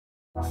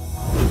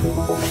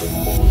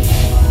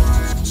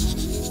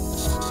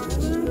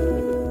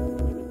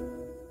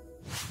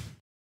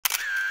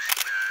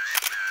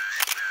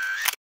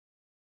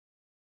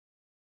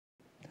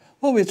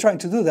Well, we're trying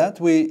to do that.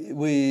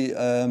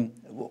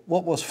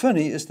 What was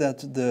funny is that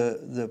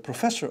the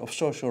professor of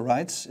social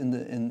rights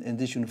in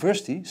this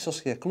university,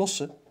 Saskia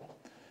Klosse,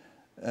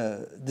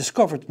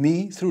 discovered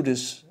me through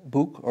this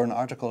book or an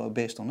article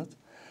based on it,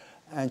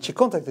 and she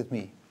contacted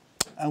me,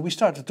 and we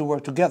started to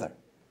work together.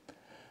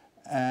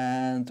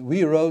 And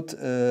we wrote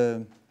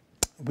a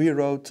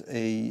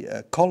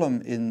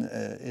column in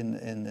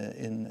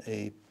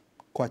a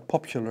quite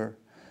popular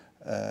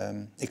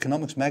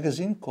economics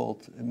magazine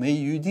called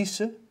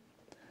Juridische.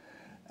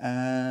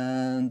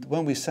 And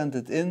when we sent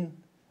it in,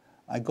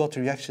 I got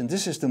a reaction.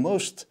 This is the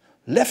most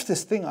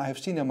leftist thing I have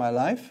seen in my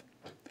life,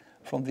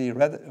 from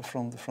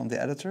the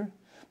editor,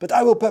 but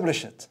I will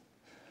publish it.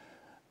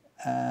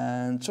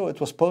 And so it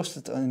was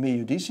posted on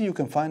Juridische. You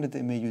can find it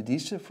in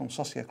Juridische from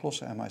Saskia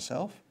Klosse and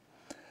myself.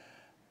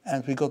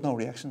 And we got no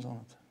reactions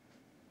on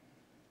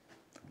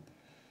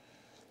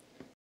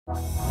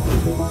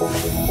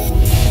it.